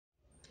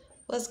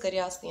What's good,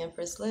 y'all? It's the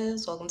Empress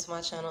Lives. Welcome to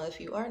my channel.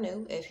 If you are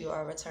new, if you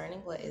are returning,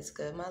 what is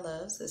good, my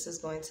loves? This is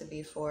going to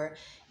be for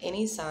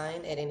any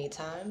sign at any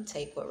time.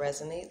 Take what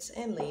resonates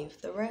and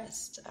leave the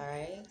rest. All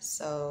right.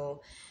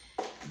 So,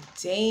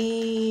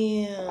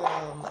 damn,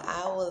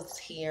 I was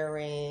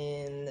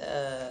hearing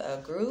a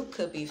group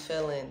could be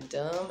feeling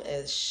dumb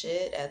as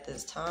shit at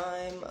this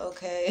time.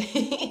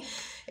 Okay.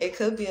 It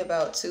could be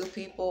about two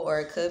people or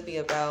it could be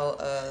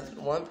about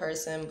one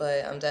person,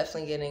 but I'm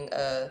definitely getting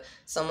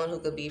someone who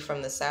could be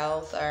from the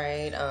South. All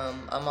right.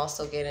 I'm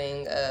also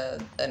getting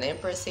an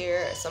empress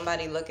here,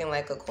 somebody looking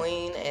like a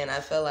queen. And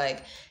I feel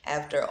like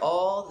after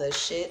all the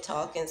shit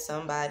talking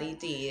somebody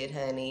did,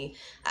 honey,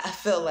 I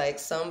feel like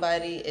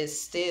somebody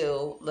is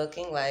still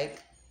looking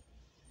like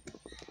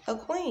a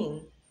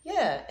queen.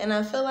 Yeah. And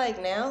I feel like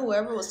now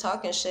whoever was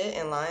talking shit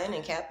and lying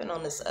and capping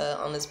on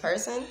this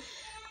person,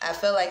 I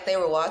feel like they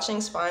were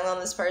watching, spying on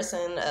this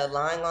person,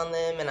 lying on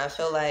them, and I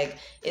feel like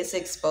it's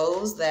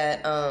exposed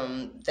that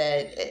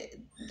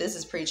this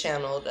is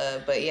pre-channeled,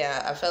 but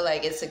yeah, I feel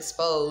like it's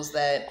exposed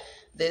that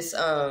this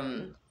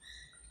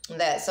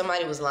that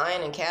somebody was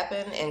lying and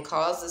capping and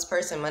caused this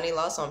person money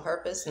loss on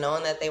purpose,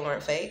 knowing that they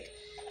weren't fake.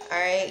 All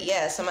right,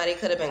 yeah, somebody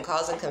could have been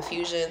causing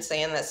confusion,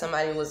 saying that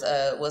somebody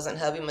wasn't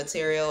hubby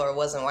material or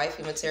wasn't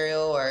wifey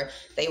material, or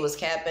they was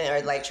capping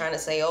or like trying to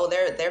say, oh,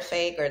 they're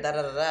fake or da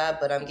da da da.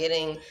 But I'm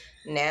getting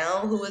now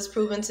who is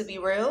proven to be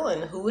real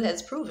and who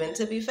has proven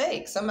to be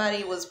fake.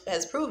 Somebody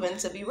has proven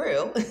to be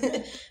real,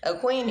 a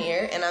queen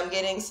here, and I'm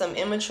getting some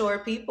immature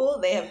people.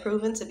 They have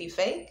proven to be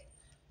fake.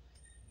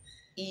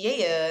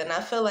 Yeah, and I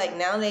feel like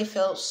now they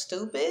feel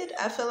stupid.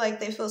 I feel like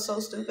they feel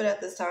so stupid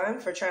at this time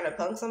for trying to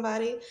punk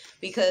somebody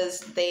because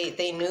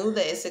they knew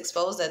that it's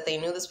exposed that they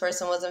knew this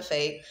person wasn't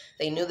fake.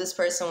 They knew this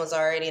person was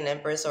already an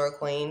empress or a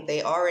queen.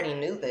 They already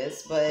knew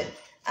this, but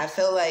I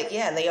feel like,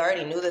 yeah, they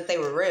already knew that they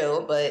were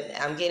real, but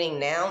I'm getting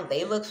now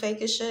they look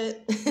fake as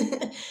shit.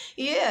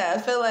 Yeah, I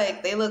feel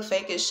like they look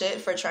fake as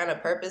shit for trying to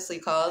purposely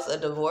cause a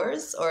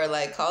divorce or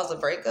like cause a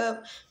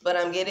breakup, but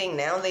I'm getting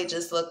now they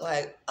just look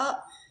like,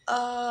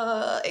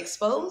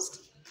 exposed.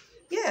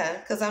 Yeah,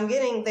 because I'm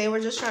getting they were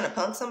just trying to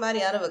punk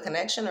somebody out of a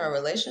connection or a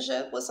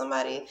relationship with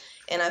somebody,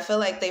 and I feel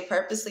like they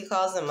purposely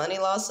caused them money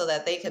loss so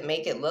that they could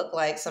make it look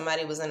like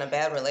somebody was in a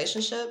bad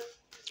relationship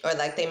or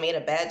like they made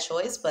a bad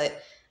choice,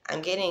 but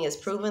I'm getting is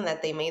proven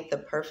that they made the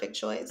perfect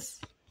choice.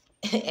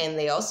 And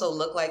they also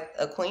look like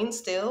a queen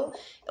still,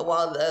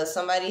 while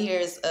somebody here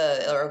is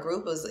or a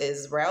group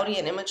is rowdy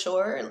and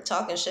immature,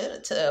 talking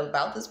shit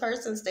about this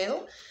person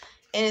still.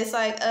 And it's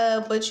like,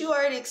 but you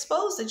already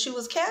exposed that you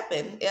was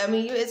capping. I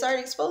mean, it's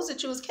already exposed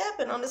that you was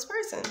capping on this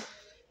person.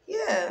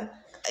 Yeah.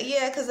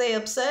 Yeah, because they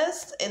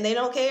obsessed and they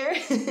don't care.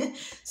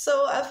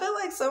 So I feel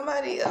like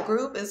a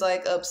group is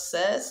like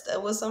obsessed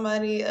with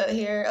somebody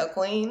here, a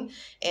queen.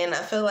 And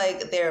I feel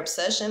like their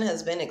obsession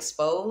has been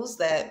exposed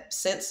that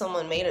since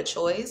someone made a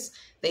choice,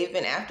 they've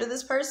been after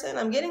this person.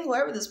 I'm getting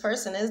whoever this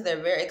person is,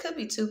 it could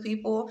be two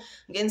people.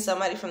 I'm getting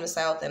somebody from the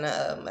South and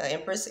an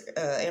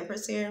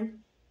empress here.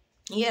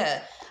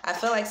 Yeah, I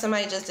feel like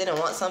somebody just didn't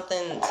want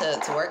something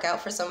to work out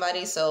for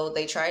somebody, so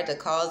they tried to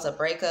cause a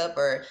breakup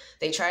or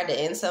they tried to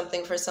end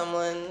something for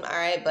someone, all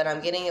right? But I'm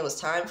getting it was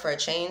time for a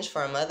change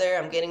for a mother.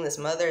 I'm getting this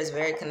mother is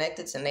very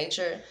connected to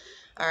nature,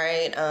 all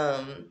right?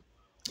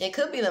 It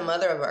could be the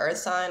mother of an earth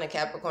sign, a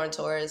Capricorn,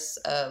 Taurus,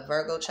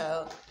 Virgo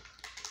child.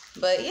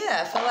 But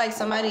yeah, I feel like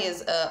somebody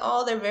is,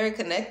 they're very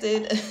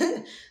connected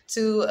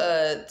to,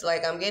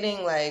 like I'm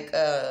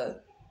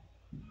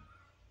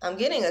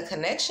getting a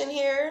connection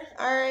here,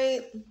 all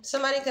right?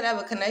 Somebody could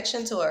have a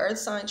connection to an earth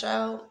sign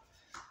child.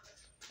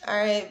 All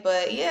right,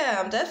 but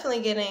yeah, I'm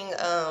definitely getting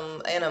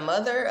and a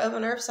mother of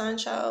an earth sign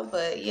child.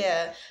 But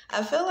yeah,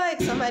 I feel like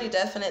somebody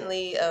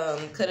definitely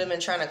could have been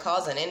trying to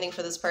cause an ending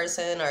for this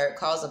person or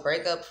cause a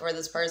breakup for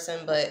this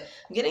person. But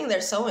I'm getting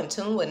they're so in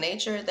tune with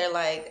nature. They're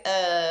like,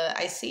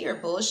 I see your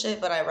bullshit,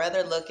 but I'd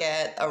rather look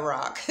at a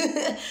rock.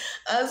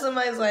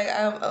 Somebody's like,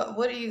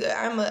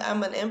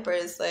 I'm an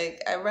empress.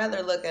 Like, I'd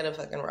rather look at a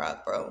fucking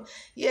rock, bro.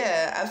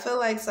 Yeah, I feel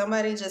like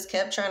somebody just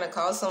kept trying to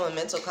cause someone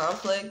mental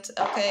conflict,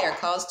 okay, or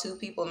cause two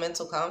people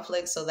mental conflict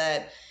so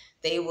that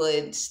they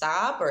would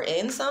stop or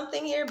end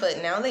something here,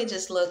 but now they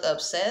just look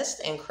obsessed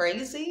and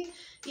crazy.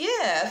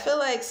 Yeah, I feel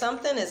like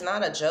something is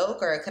not a joke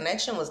or a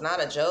connection was not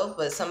a joke,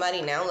 but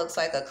somebody now looks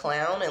like a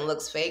clown and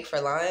looks fake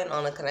for lying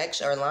on a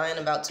connection or lying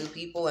about two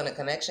people in a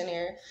connection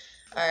here.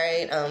 All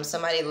right,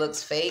 somebody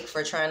looks fake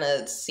for trying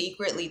to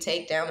secretly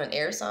take down an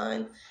air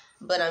sign.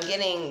 But I'm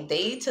getting,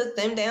 they took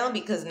them down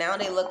because now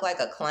they look like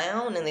a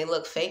clown and they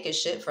look fake as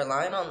shit for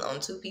lying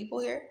on two people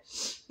here.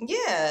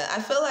 Yeah,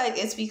 I feel like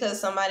it's because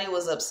somebody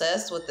was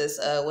obsessed with this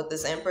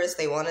empress.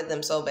 They wanted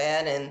them so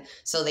bad, and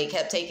so they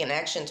kept taking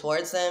action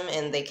towards them,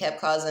 and they kept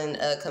causing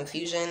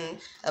confusion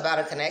about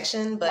a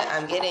connection. But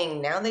I'm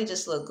getting, now they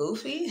just look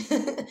goofy.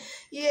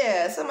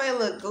 Yeah, somebody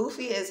look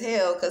goofy as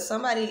hell because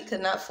somebody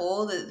could not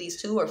fool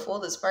these two or fool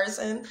this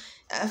person.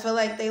 I feel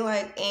like they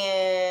like,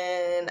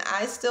 and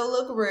I still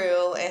look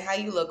real, and how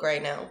you look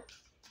right now.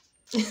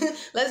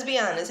 Let's be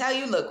honest. How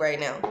you look right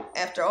now?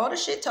 After all the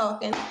shit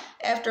talking,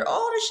 after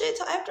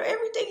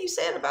everything you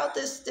said about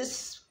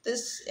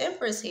this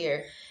Empress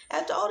here,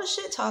 after all the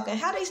shit talking,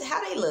 how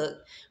they look?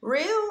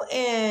 Real?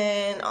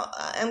 And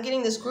I'm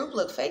getting this group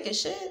look fake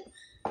as shit.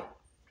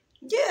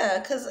 Yeah,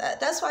 because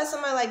that's why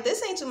somebody like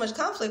this ain't too much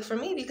conflict for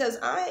me, because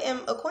I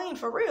am a queen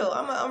for real.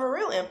 I'm a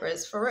real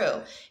empress for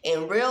real.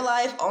 In real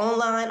life,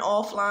 online,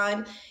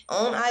 offline,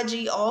 on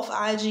IG, off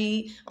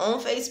IG,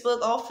 on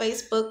Facebook, off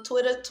Facebook,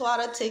 Twitter,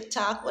 Twitter,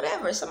 TikTok,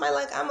 whatever. Somebody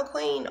like I'm a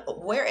queen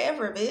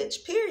wherever,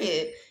 bitch,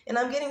 period. And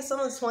I'm getting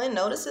someone's twin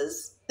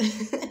notices.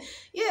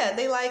 Yeah,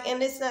 they like,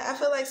 and it's not, I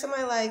feel like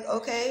somebody like,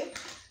 okay,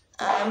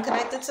 I'm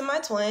connected to my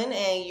twin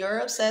and you're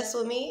obsessed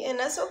with me, and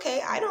that's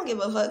okay. I don't give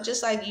a fuck,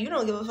 just like you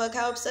don't give a fuck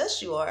how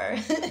obsessed you are.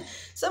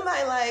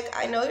 Somebody like,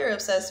 I know you're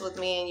obsessed with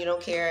me and you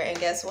don't care, and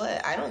guess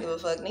what? I don't give a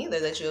fuck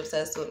neither that you're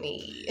obsessed with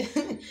me.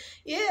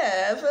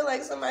 Yeah, I feel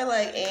like somebody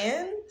like,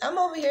 and I'm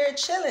over here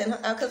chilling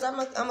because I'm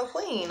a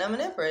queen. I'm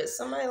an empress.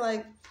 Somebody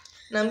like,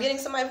 and I'm getting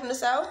somebody from the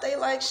South, they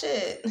like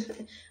shit.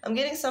 I'm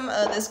getting some,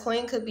 this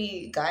queen could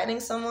be guiding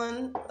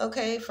someone,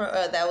 okay,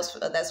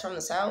 that's from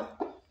the South.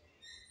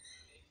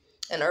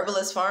 An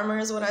herbalist farmer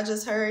is what I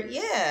just heard.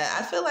 Yeah,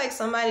 I feel like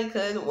somebody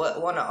could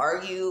want to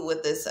argue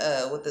with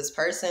this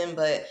person,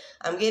 but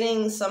I'm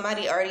getting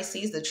somebody already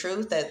sees the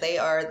truth that they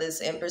are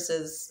this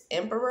empress's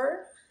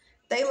emperor.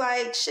 They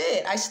like,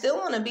 shit, I still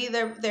want to be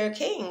their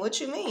king. What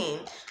you mean?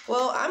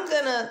 Well, I'm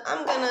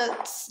gonna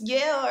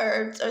yell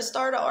or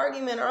start an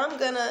argument, or I'm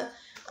gonna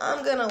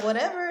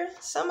whatever.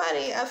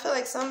 I feel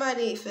like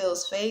somebody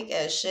feels fake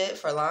as shit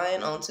for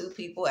lying on two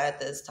people at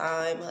this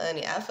time,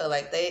 honey. I feel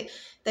like they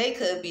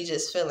could be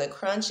just feeling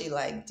crunchy,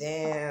 like,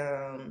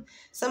 damn.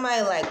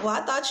 Somebody like,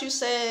 well, I thought you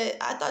said,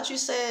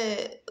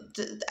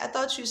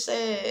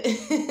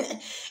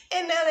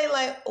 and now they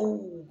like,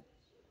 oh,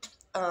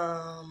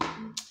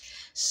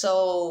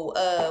 so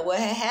what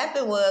had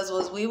happened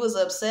was we was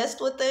obsessed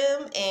with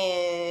them,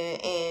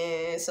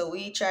 and so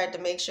we tried to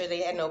make sure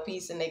they had no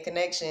peace in their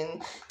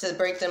connection to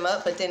break them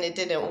up, but then it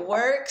didn't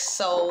work.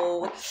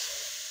 So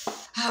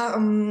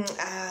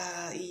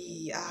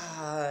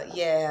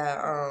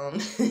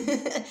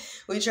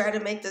we try to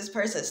make this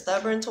person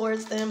stubborn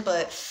towards them,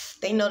 but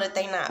they know that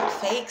they not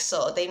fake,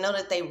 so they know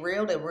that they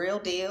the real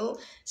deal,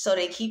 so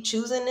they keep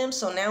choosing them.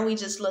 So now we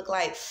just look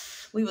like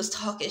we was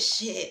talking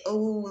shit,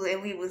 ooh,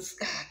 and we was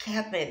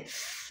capping.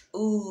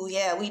 Ooh,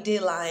 yeah, we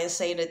did lie and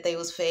say that they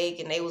was fake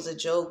and they was a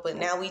joke, but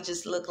now we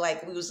just look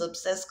like we was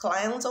obsessed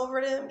clowns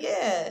over them.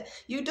 Yeah,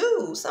 you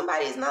do.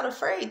 Somebody is not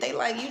afraid. They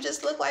like, you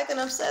just look like an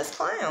obsessed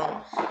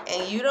clown.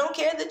 And you don't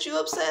care that you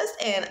obsessed,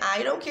 and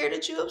I don't care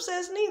that you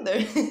obsessed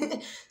neither.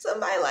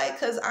 Somebody like,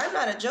 because I'm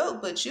not a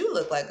joke, but you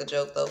look like a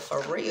joke though,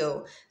 for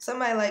real.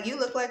 Somebody like, you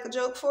look like a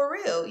joke for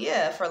real.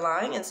 Yeah, for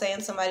lying and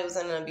saying somebody was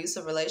in an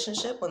abusive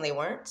relationship when they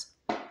weren't.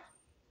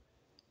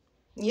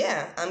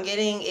 Yeah, I'm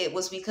getting it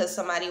was because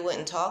somebody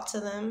wouldn't talk to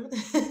them.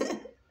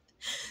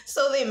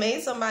 So they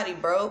made somebody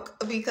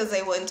broke because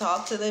they wouldn't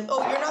talk to them.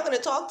 Oh, you're not gonna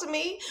talk to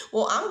me?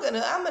 Well, I'm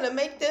gonna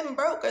make them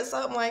broke or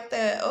something like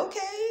that.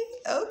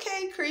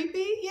 Okay,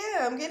 creepy. Yeah,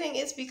 I'm getting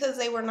it's because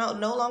they were no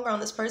longer on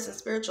this person's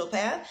spiritual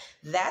path.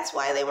 That's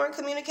why they weren't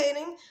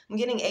communicating. I'm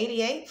getting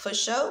 88 for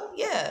sure.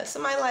 Yeah,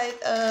 somebody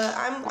like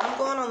I'm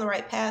going on the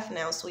right path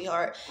now,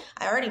 sweetheart.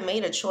 I already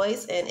made a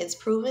choice and it's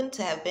proven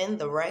to have been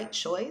the right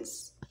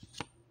choice.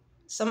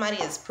 Somebody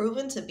is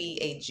proven to be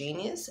a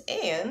genius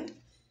and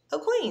a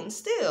queen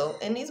still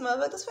in these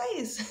motherfuckers'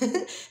 face.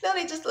 Now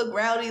they just look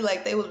rowdy,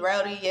 like they was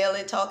rowdy,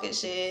 yelling, talking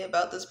shit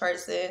about this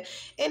person.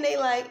 And they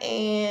like,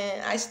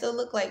 and I still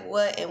look like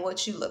what and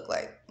what you look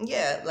like.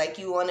 Yeah, like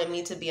you wanted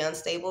me to be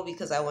unstable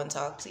because I wouldn't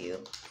talk to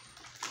you.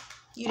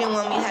 You didn't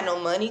want me to have no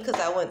money because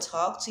I wouldn't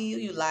talk to you.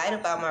 You lied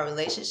about my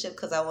relationship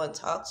because I wouldn't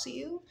talk to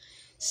you.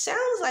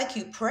 Sounds like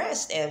you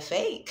pressed and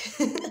fake.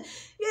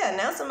 Yeah,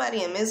 now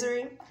somebody in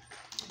misery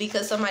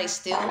because somebody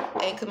still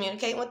ain't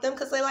communicating with them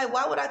because they like,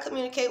 why would I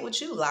communicate with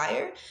you,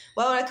 liar?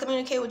 Why would I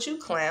communicate with you,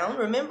 clown?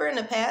 Remember in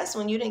the past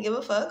when you didn't give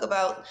a fuck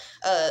about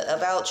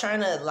trying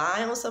to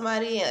lie on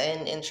somebody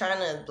and trying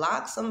to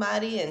block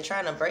somebody and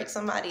trying to break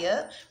somebody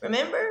up?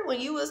 Remember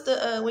when you was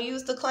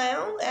the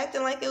clown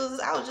acting like it was,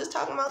 I was just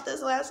talking about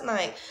this last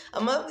night, a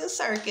motherfucking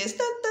circus.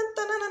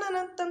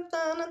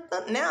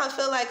 Now I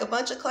feel like a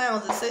bunch of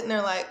clowns are sitting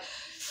there like,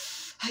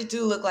 I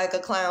do look like a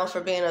clown for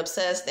being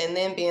obsessed and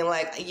then being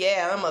like,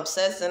 yeah, I'm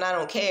obsessed and I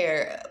don't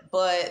care.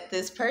 But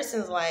this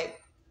person's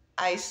like,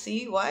 I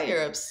see why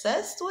you're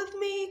obsessed with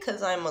me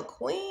because I'm a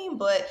queen,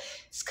 but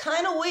it's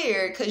kind of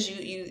weird because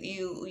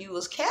you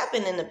was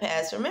capping in the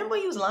past. Remember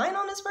you was lying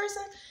on this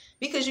person?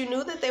 Because you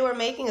knew that they were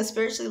making a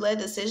spiritually led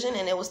decision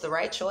and it was the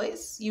right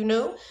choice. You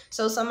knew.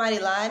 So somebody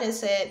lied and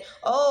said,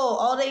 oh,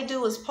 all they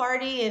do is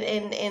party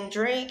and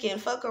drink and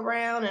fuck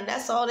around and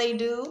that's all they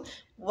do.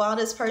 While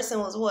this person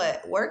was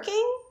what?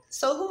 Working?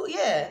 So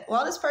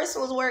while this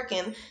person was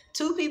working,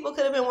 two people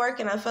could have been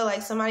working. I feel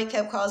like somebody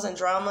kept causing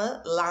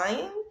drama,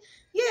 lying.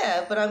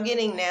 Yeah, but I'm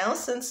getting now,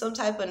 since some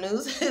type of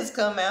news has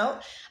come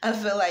out, I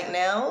feel like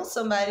now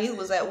somebody who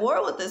was at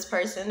war with this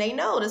person, they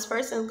know this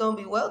person is going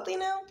to be wealthy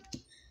now.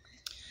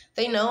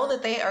 They know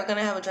that they are going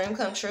to have a dream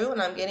come true,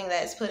 and I'm getting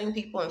that it's putting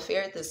people in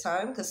fear at this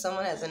time because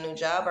someone has a new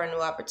job or a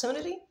new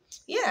opportunity.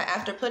 Yeah,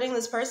 after putting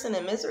this person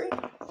in misery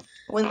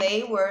when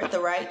they were the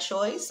right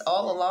choice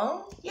all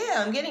along.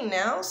 Yeah, I'm getting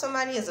now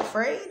somebody is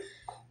afraid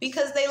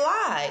because they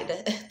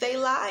lied. They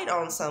lied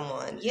on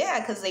someone. Yeah,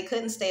 because they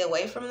couldn't stay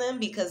away from them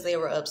because they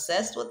were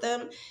obsessed with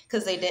them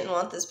because they didn't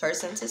want this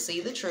person to see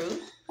the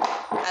truth.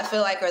 I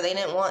feel like, or they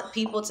didn't want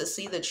people to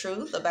see the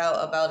truth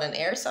about an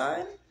air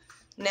sign.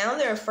 Now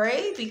they're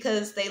afraid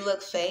because they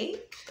look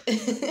fake.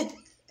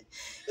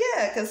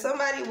 Yeah, because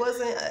somebody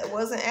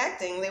wasn't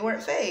acting. They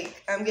weren't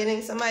fake. I'm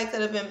getting somebody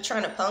could have been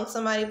trying to punk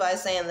somebody by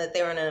saying that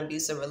they were in an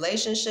abusive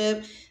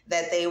relationship,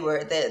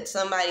 that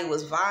somebody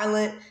was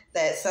violent,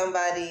 that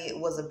somebody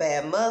was a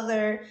bad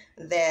mother,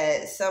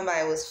 that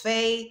somebody was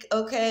fake,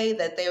 okay,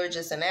 that they were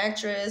just an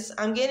actress.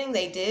 I'm getting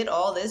they did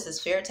all this as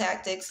fear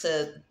tactics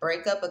to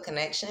break up a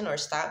connection or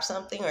stop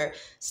something or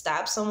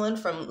stop someone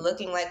from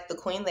looking like the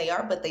queen they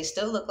are, but they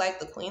still look like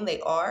the queen they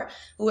are.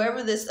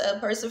 Whoever this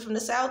person from the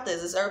South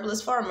is, this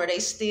herbalist farmer, they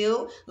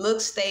still look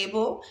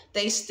stable.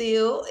 They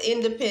still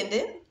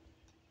independent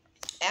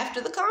after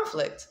the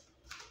conflict.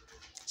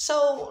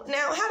 So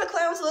now, how do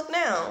clowns look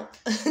now?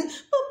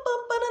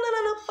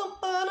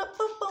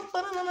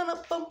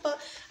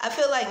 I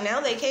feel like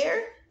now they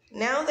care.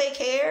 Now they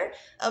care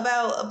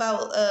about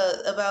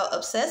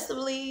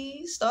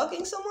obsessively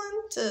stalking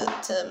someone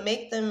to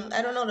make them,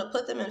 I don't know, to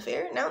put them in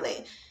fear.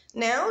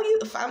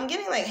 If I'm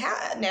getting like,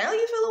 how now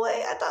you feel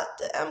away? I thought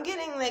I'm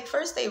getting like,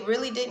 first they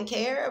really didn't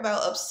care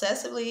about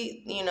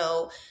obsessively,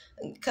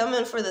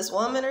 coming for this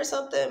woman or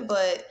something,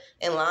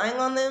 and lying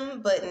on them,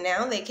 but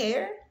now they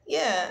care.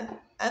 Yeah,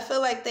 I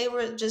feel like they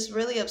were just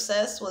really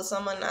obsessed with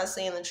someone not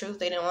seeing the truth.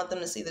 They didn't want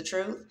them to see the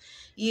truth.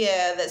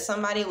 Yeah, that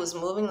somebody was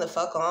moving the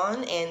fuck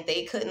on and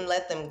they couldn't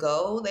let them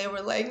go. They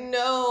were like,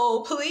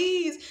 no,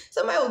 please.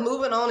 Somebody was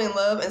moving on in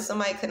love and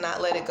somebody could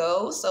not let it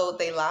go. So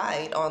they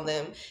lied on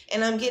them.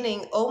 And I'm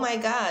getting, oh my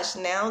gosh,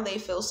 now they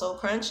feel so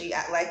crunchy.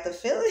 I like the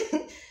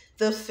feeling.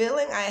 The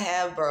feeling I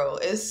have, bro,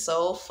 is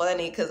so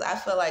funny because I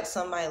feel like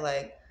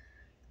somebody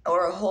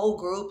or a whole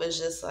group is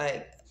just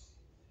like,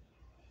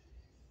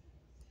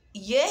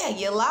 yeah,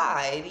 you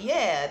lied.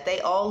 Yeah, they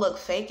all look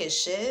fake as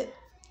shit.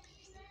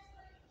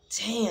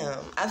 Damn,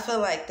 I feel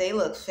like they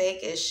look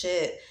fake as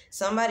shit.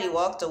 Somebody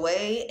walked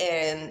away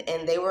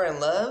and they were in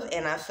love,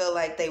 and I feel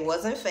like they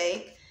wasn't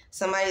fake.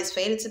 Somebody's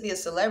fated to be a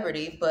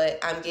celebrity, but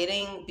I'm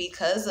getting,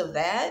 because of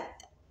that,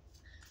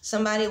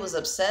 somebody was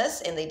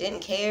obsessed and they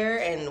didn't care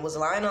and was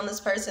lying on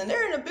this person.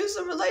 They're in an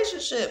abusive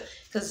relationship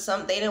because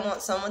they didn't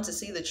want someone to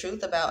see the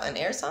truth about an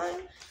air sign.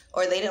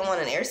 Or they didn't want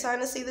an air sign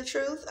to see the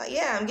truth.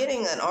 Yeah, I'm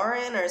getting an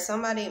RN or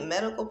somebody,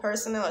 medical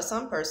personnel or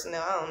some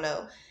personnel, I don't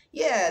know.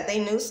 Yeah,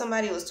 they knew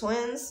somebody was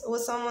twins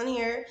with someone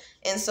here.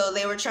 And so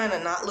they were trying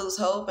to not lose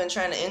hope and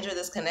trying to injure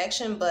this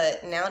connection.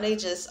 But now they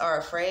just are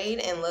afraid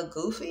and look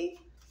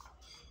goofy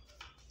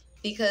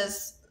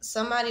because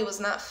somebody was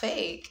not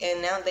fake.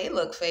 And now they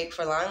look fake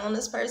for lying on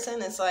this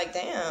person. It's like,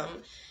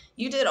 damn.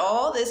 You did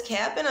all this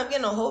capping. I'm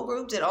getting a whole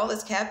group did all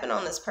this capping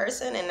on this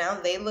person, and now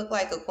they look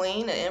like a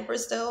queen, an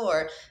empress still,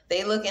 or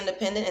they look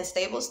independent and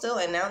stable still,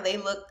 and now they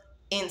look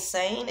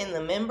insane in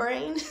the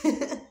membrane.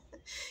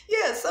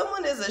 Yeah,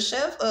 someone is a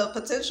chef, a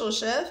potential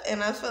chef,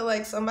 and I feel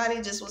like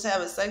somebody just was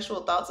having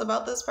sexual thoughts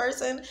about this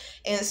person,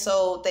 and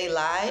so they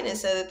lied and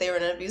said that they were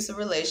in an abusive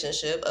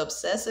relationship,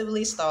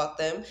 obsessively stalked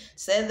them,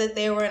 said that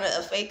they were in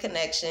a fake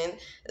connection,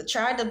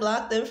 tried to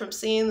block them from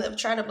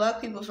tried to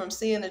block people from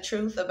seeing the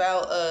truth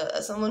about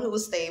someone who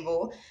was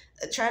stable,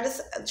 tried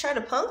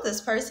to punk this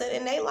person,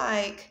 and they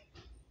like,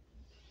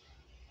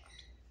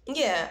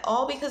 yeah,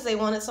 all because they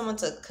wanted someone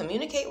to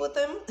communicate with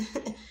them.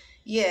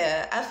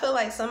 Yeah, I feel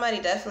like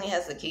somebody definitely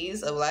has the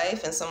keys of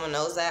life and someone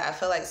knows that. I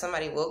feel like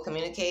somebody will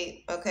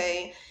communicate,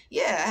 okay?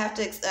 Yeah, I have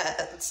to,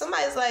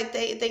 somebody's like,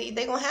 they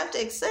going to have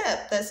to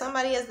accept that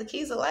somebody has the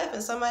keys of life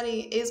and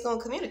somebody is going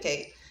to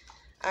communicate,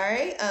 all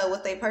right,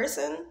 with a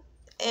person.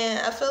 And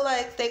I feel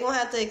like they going to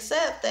have to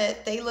accept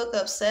that they look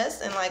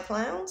obsessed and like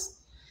clowns.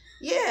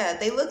 Yeah,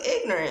 they look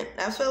ignorant.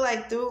 I feel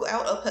like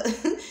throughout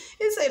the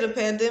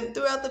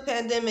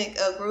pandemic,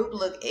 a group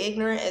look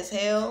ignorant as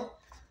hell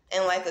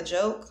and like a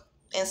joke.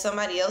 And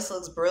somebody else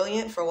looks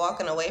brilliant for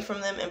walking away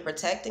from them and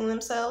protecting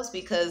themselves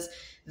because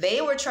they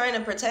were trying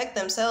to protect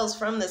themselves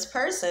from this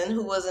person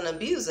who was an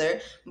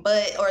abuser,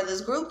 or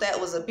this group that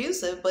was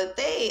abusive, but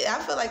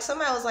I feel like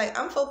somebody was like,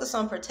 I'm focused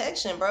on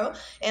protection, bro.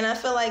 And I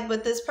feel like,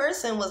 but this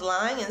person was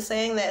lying and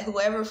saying that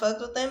whoever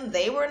fucked with them,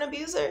 they were an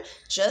abuser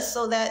just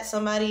so that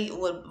somebody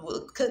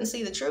couldn't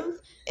see the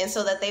truth and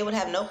so that they would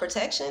have no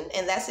protection.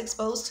 And that's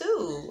exposed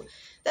too.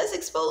 That's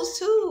exposed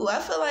too. I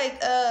feel like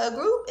a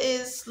group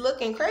is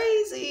looking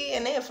crazy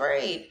and they're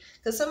afraid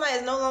because somebody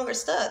is no longer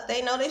stuck.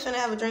 They know they're finna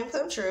have a dream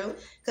come true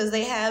because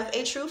they have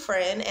a true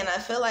friend, and I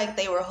feel like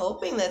they were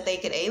hoping that they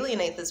could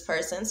alienate this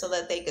person so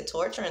that they could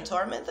torture and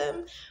torment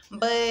them.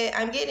 But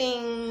I'm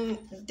getting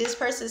this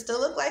person still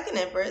look like an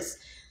empress.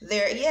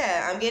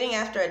 I'm getting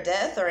after a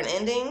death or an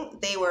ending,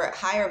 they were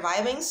higher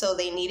vibing, so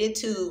they needed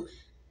to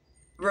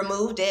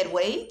remove dead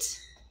weight.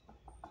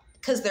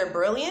 because they're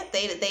brilliant.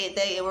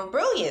 They were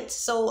brilliant.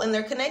 So, and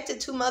they're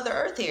connected to Mother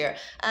Earth here.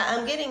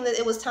 I'm getting that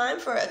it was time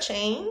for a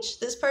change.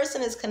 This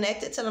person is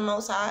connected to the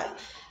Most High.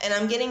 And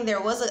I'm getting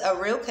there was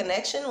a real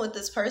connection with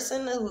this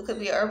person who could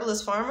be an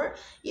herbalist farmer.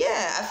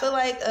 Yeah, I feel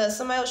like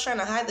somebody was trying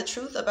to hide the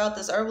truth about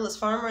this herbalist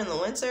farmer in the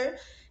winter.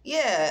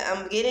 Yeah,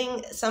 I'm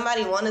getting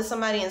somebody wanted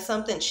somebody in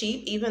something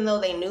cheap, even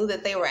though they knew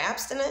that they were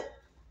abstinent.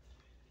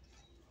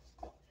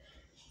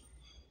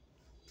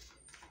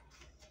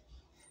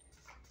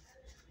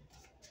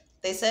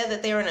 They said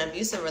that they were in an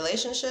abusive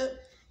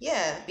relationship.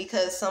 Yeah,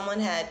 because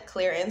someone had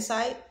clear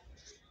insight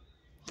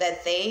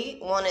that they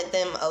wanted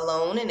them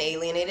alone and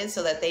alienated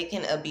so that they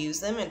can abuse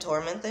them and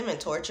torment them and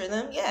torture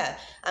them. Yeah,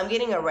 I'm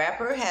getting a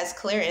rapper has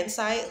clear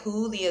insight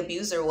who the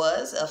abuser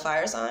was, a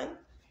fire sign.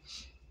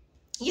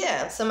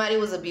 Yeah, somebody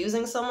was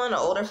abusing someone, an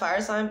older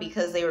fire sign,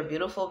 because they were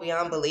beautiful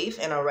beyond belief,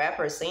 and a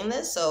rapper seen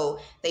this, so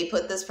they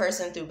put this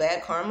person through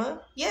bad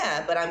karma.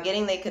 Yeah, but I'm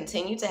getting they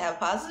continue to have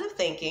positive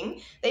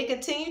thinking. They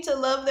continue to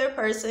love their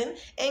person,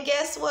 and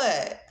guess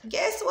what?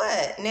 Guess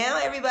what? Now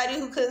everybody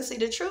who couldn't see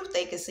the truth,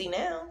 they can see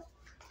now.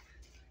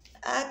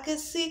 I could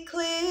see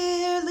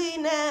clearly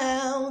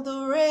now,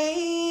 the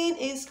rain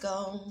is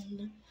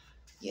gone.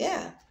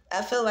 Yeah,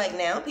 I feel like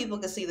now people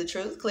can see the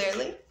truth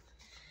clearly.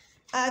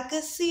 I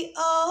could see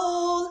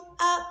all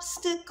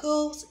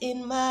obstacles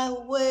in my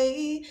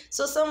way.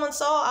 So someone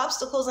saw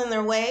obstacles in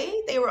their way.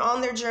 They were on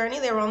their journey.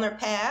 They were on their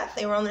path.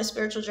 They were on their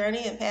spiritual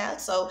journey and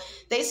path. So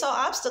they saw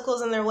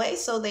obstacles in their way.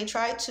 So they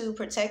tried to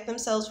protect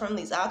themselves from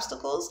these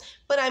obstacles.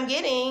 But I'm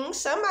getting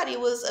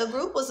a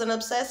group was an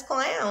obsessed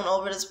clown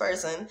over this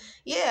person.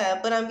 Yeah,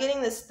 but I'm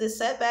getting this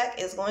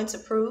setback is going to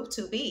prove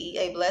to be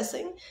a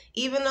blessing.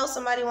 Even though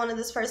somebody wanted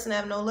this person to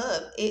have no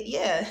love.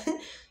 Yeah.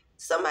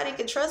 Somebody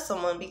could trust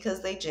someone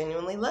because they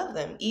genuinely love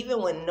them.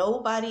 Even when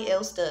nobody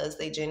else does,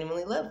 they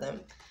genuinely love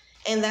them.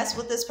 And that's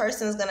what this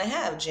person is going to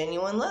have,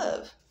 genuine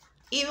love.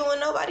 Even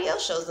when nobody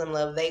else shows them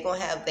love, they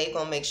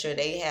gonna make sure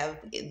they have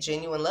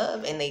genuine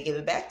love and they give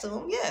it back to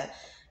them. Yeah.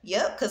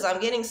 Yep, because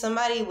I'm getting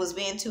somebody was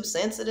being too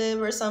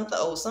sensitive or something.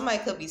 Oh, somebody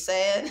could be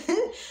sad.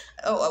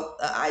 Oh,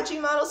 an IG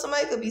model,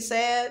 somebody could be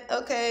sad.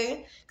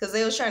 Okay, because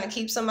they was trying to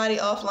keep somebody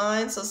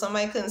offline so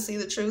somebody couldn't see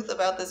the truth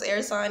about this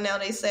air sign. Now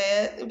they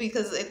sad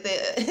because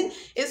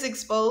it's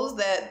exposed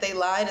that they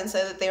lied and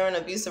said that they were in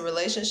an abusive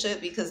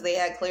relationship because they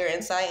had clear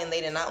insight and they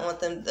did not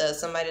want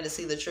somebody to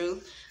see the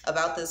truth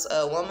about this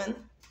woman.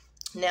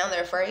 Now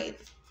they're afraid.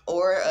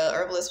 Or a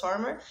herbalist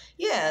farmer.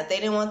 Yeah, they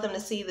didn't want them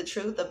to see the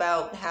truth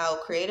about how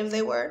creative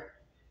they were.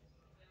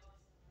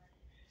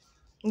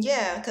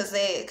 Yeah,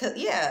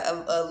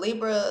 a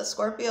Libra,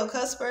 Scorpio,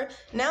 cusper.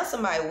 Now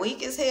somebody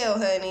weak as hell,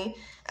 honey.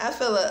 I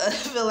feel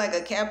like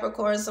a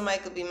Capricorn. Somebody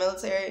could be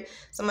military.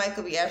 Somebody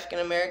could be African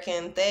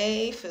American.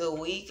 They feel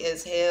weak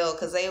as hell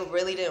because they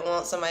really didn't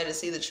want somebody to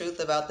see the truth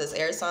about this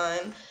air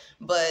sign.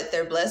 But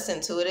they're blessed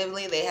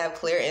intuitively. They have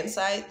clear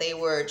insight. They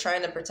were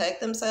trying to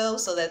protect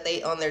themselves so that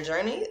they on their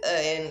journey.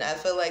 And I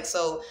feel like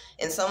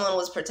and someone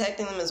was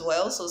protecting them as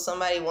well. So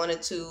somebody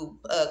wanted to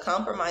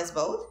compromise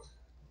both.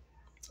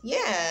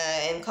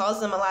 Yeah, and cause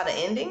them a lot of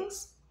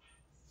endings.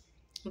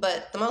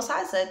 But the Most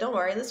High said, don't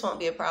worry, this won't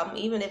be a problem.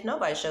 Even if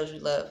nobody shows you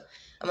love,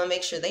 I'm going to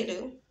make sure they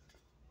do.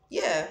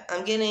 Yeah,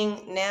 I'm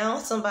getting now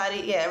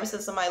ever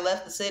since somebody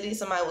left the city,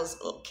 somebody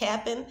was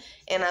capping,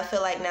 and I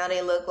feel like now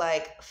they look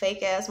like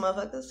fake ass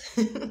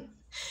motherfuckers.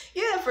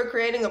 Yeah, for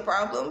creating a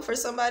problem for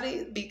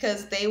somebody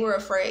because they were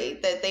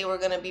afraid that they were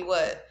going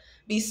to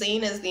be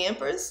seen as the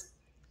Empress.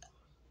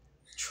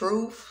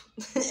 Truth.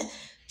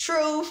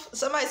 Truth.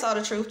 Somebody saw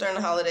the truth during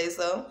the holidays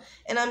though.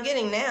 And I'm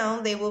getting now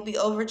they will be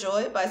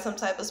overjoyed by some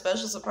type of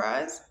special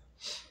surprise.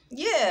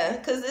 Yeah,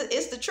 because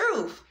it's the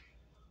truth.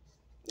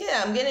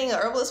 Yeah, I'm getting an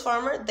herbalist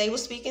farmer. They were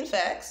speaking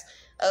facts.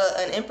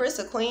 An empress,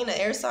 a queen, an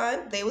air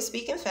sign. They were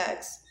speaking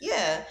facts.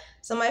 Yeah.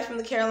 Somebody from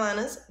the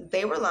Carolinas.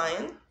 They were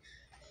lying.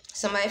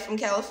 Somebody from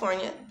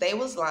California. They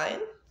was lying.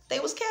 They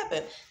was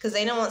capping. Because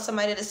they didn't want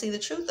somebody to see the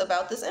truth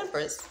about this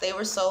empress. They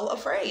were so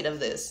afraid of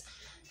this.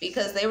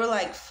 Because they were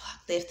like, fuck,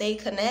 if they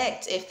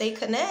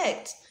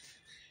connect.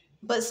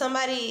 But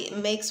somebody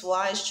makes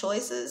wise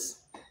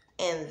choices.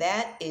 And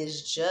that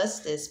is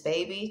justice,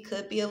 baby.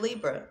 Could be a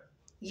Libra.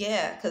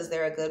 Yeah, because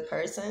they're a good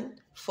person.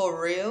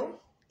 For real.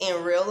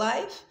 In real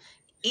life.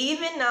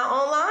 Even not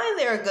online,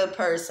 they're a good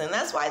person.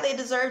 That's why they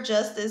deserve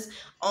justice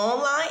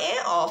online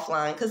and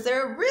offline. Because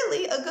they're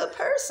really a good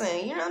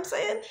person. You know what I'm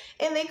saying?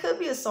 And they could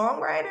be a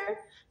songwriter.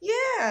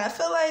 Yeah, I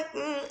feel like,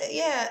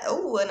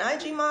 an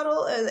IG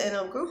model and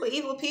a group of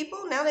evil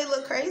people. Now they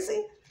look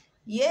crazy.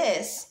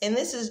 Yes, and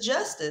this is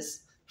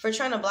justice for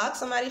trying to block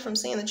somebody from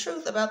seeing the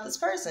truth about this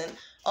person.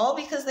 All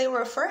because they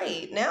were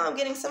afraid. Now I'm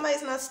getting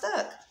somebody's not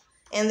stuck.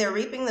 And they're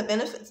reaping the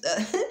benefits,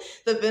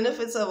 the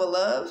benefits of a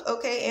love,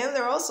 okay? And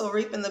they're also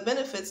reaping the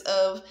benefits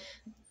of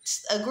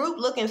a group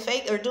looking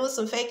fake or doing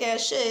some fake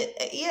ass shit,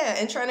 yeah,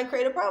 and trying to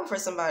create a problem for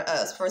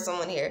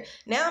someone here.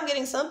 Now I'm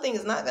getting something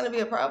is not going to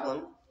be a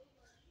problem.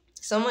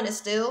 Someone is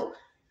still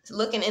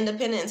looking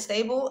independent and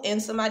stable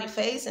in somebody's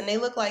face, and they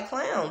look like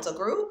clowns. A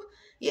group,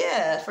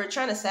 Yeah, for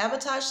trying to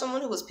sabotage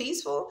someone who was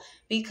peaceful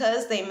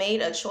because they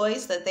made a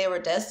choice that they were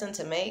destined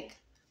to make.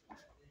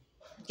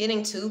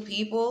 Getting two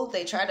people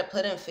they tried to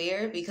put in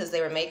fear because they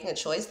were making a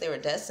choice they were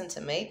destined to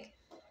make.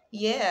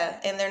 Yeah,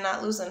 and they're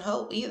not losing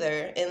hope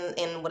either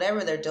in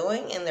whatever they're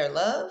doing in their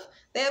love.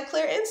 They have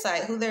clear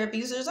insight who their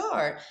abusers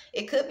are.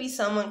 It could be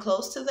someone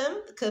close to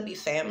them. It could be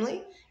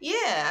family.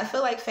 Yeah, I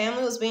feel like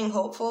family was being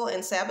hopeful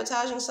and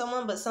sabotaging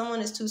someone, but someone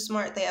is too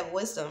smart. They have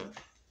wisdom.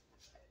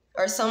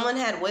 Or someone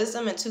had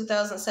wisdom in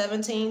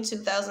 2017,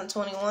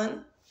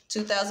 2021,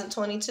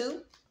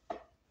 2022.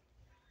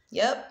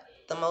 Yep,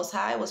 the Most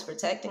High was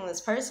protecting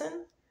this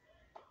person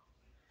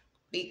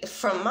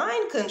from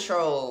mind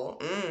control.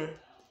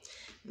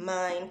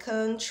 Mind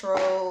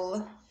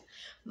control.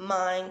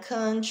 Mind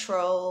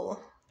control.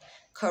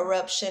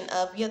 Corruption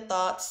of your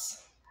thoughts.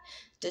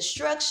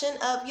 Destruction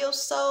of your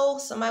soul.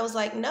 Somebody was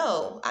like,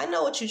 no, I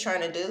know what you're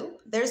trying to do.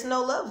 There's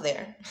no love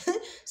there.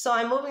 So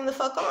I'm moving the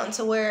fuck on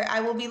to where I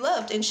will be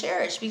loved and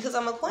cherished because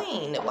I'm a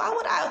queen. Why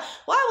would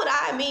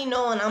I, me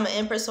knowing I'm an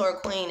empress or a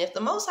queen, if the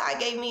Most High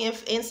gave me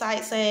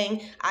insight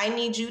saying, I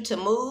need you to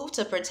move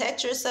to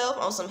protect yourself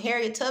on some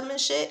Harriet Tubman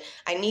shit,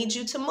 I need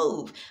you to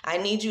move. I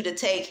need you to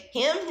take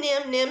him,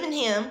 and him,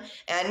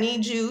 and I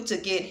need you to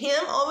get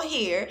him over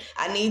here.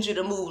 I need you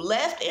to move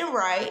left and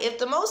right. If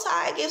the Most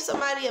High gives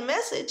somebody a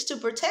message to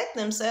protect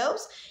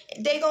themselves,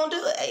 they gonna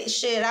do it.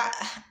 Shit,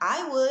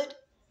 I would.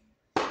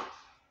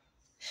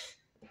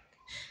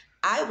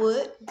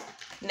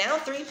 Now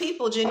 3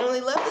 people genuinely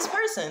love this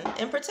person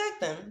and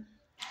protect them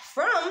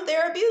from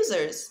their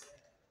abusers.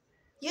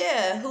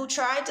 Yeah, who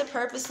tried to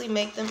purposely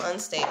make them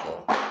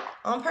unstable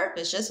on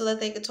purpose just so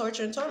that they could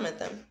torture and torment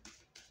them.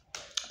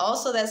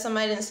 Also, that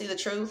somebody didn't see the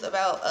truth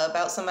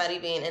about somebody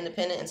being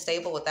independent and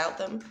stable without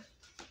them.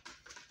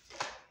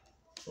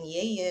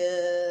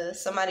 Yeah.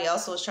 Somebody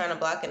also was trying to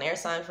block an air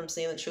sign from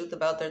seeing the truth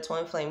about their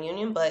twin flame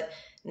union, but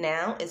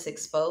now it's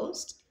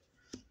exposed.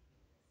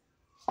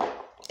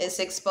 It's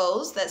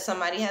exposed that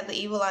somebody had the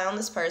evil eye on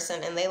this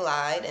person and they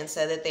lied and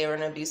said that they were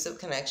in an abusive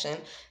connection.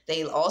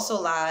 They also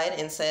lied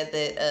and said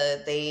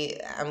that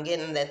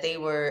they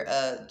were,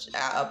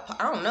 I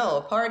don't know,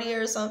 a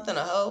partier or something,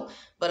 a hoe.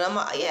 But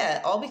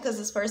all because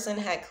this person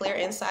had clear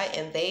insight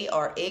and they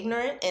are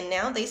ignorant, and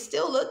now they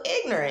still look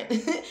ignorant.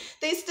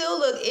 They still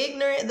look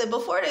ignorant.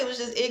 Before they was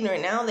just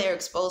ignorant. Now they're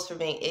exposed for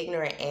being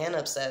ignorant and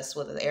obsessed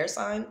with an air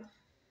sign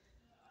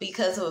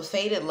because of a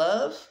faded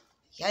love.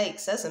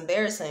 Yikes, that's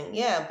embarrassing.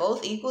 Yeah,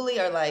 both equally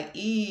are like,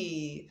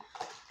 y'all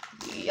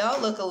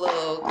look a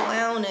little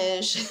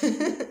clownish.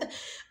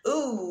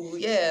 Ooh,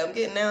 yeah, I'm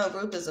getting now a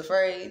group is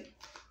afraid.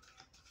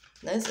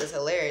 This is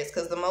hilarious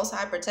because the Most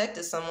High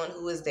protected someone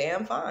who is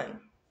damn fine.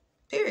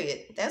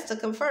 Period. That's to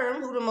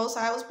confirm who the Most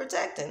High was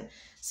protecting.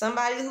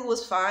 Somebody who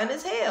was fine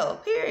as hell.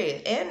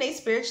 Period. And they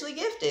spiritually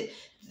gifted.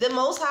 The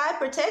Most High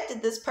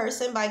protected this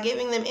person by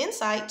giving them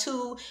insight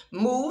to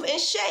move and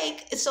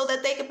shake so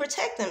that they could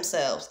protect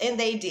themselves. And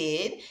they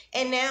did.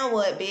 And now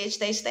what, bitch?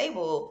 They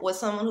stable with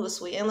someone who is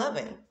sweet and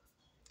loving.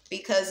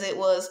 Because it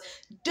was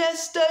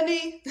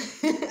destiny.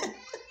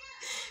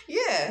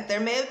 Yeah, there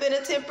may have been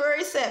a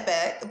temporary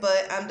setback,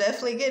 but I'm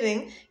definitely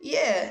getting,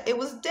 it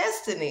was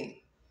destiny.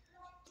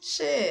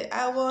 Shit,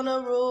 I wanna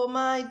rule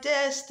my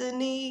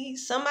destiny.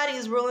 Somebody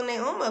is ruling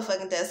their own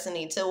motherfucking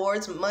destiny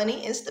towards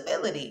money and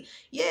stability.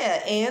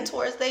 Yeah, and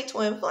towards their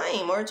twin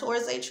flame or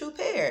towards their true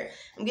pair.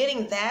 I'm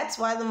getting that's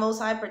why the Most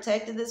High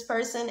protected this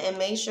person and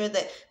made sure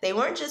that they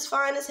weren't just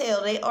fine as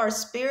hell. They are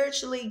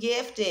spiritually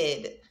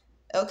gifted.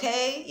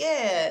 Okay?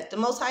 Yeah, the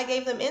Most High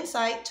gave them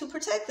insight to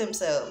protect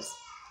themselves.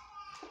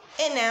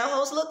 And now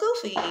hoes look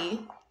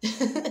goofy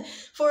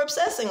for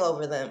obsessing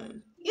over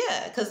them.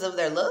 Yeah, because of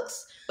their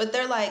looks. But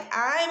they're like,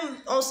 I'm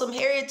on some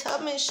Harriet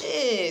Tubman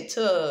shit.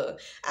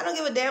 I don't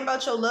give a damn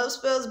about your love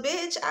spells,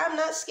 bitch. I'm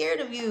not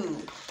scared of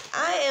you.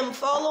 I am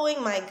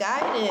following my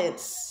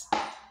guidance.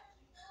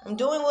 I'm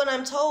doing what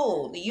I'm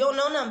told. You don't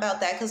know nothing about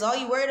that because all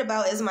you worried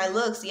about is my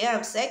looks. Yeah,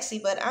 I'm sexy,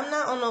 but I'm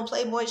not on no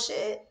Playboy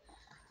shit.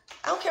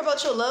 I don't care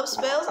about your love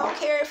spells. I don't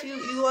care if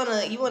you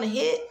wanna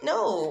hit.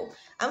 No.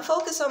 I'm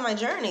focused on my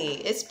journey.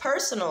 It's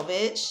personal,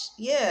 bitch.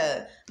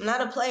 Yeah. I'm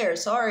not a player.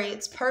 Sorry.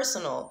 It's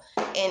personal.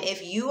 And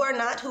if you are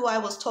not who I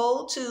was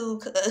told to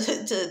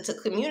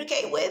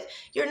communicate with,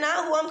 you're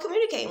not who I'm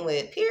communicating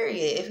with.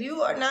 Period. If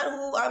you are not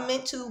who I'm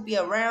meant to be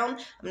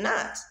around, I'm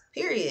not.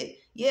 Period.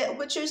 Yeah,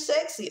 but you're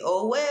sexy.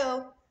 Oh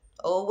well.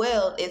 Oh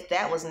well, if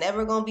that was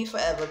never going to be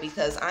forever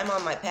because I'm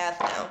on my path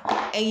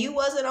now. And you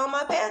wasn't on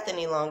my path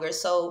any longer.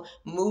 So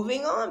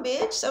moving on,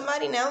 bitch.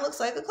 Somebody now looks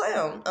like a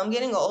clown. I'm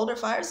getting an older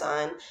fire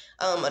sign,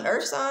 an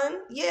earth sign.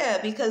 Yeah,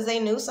 because they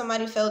knew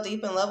somebody fell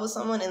deep in love with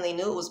someone and they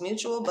knew it was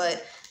mutual,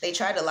 but they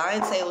tried to lie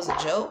and say it was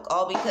a joke,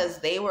 all because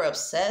they were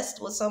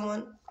obsessed with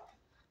someone.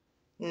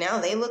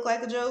 Now they look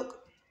like a joke.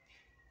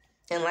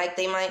 And like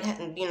they might,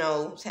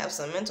 have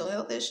some mental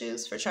health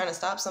issues for trying to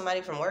stop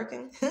somebody from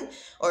working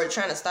or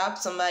trying to stop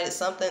somebody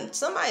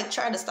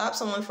tried to stop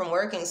someone from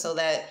working so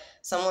that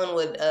someone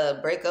would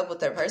break up with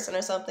their person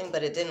or something,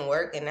 but it didn't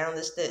work, and now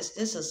this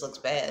just looks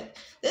bad.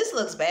 This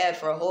looks bad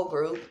for a whole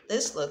group.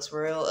 This looks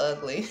real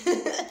ugly.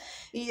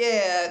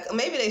 Yeah,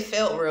 maybe they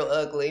felt real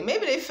ugly.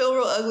 Maybe they feel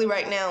real ugly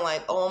right now,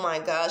 like, oh my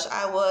gosh,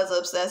 I was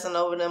obsessing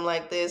over them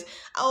like this.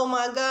 Oh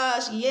my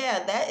gosh,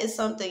 yeah, that is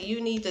something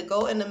you need to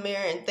go in the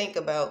mirror and think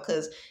about,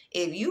 because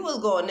if you was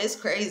going this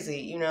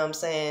crazy, you know what I'm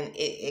saying,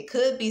 it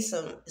could be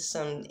some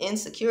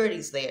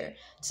insecurities there,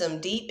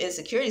 some deep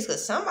insecurities,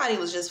 because somebody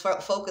was just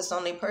focused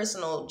on their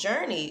personal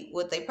journey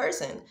with their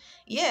person.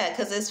 Yeah,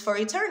 because it's for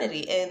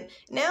eternity, and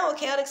now a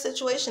chaotic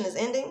situation is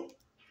ending.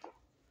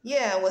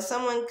 Yeah, with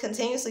someone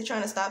continuously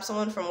trying to stop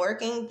someone from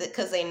working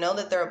because they know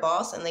that they're a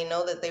boss and they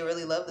know that they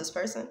really love this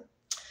person.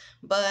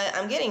 But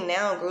I'm getting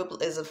now a group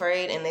is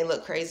afraid and they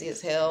look crazy as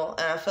hell.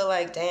 And I feel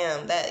like,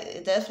 damn, that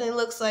it definitely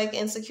looks like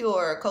insecure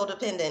or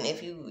codependent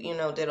if you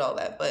know, did all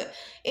that. But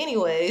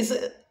anyways,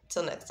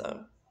 till next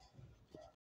time.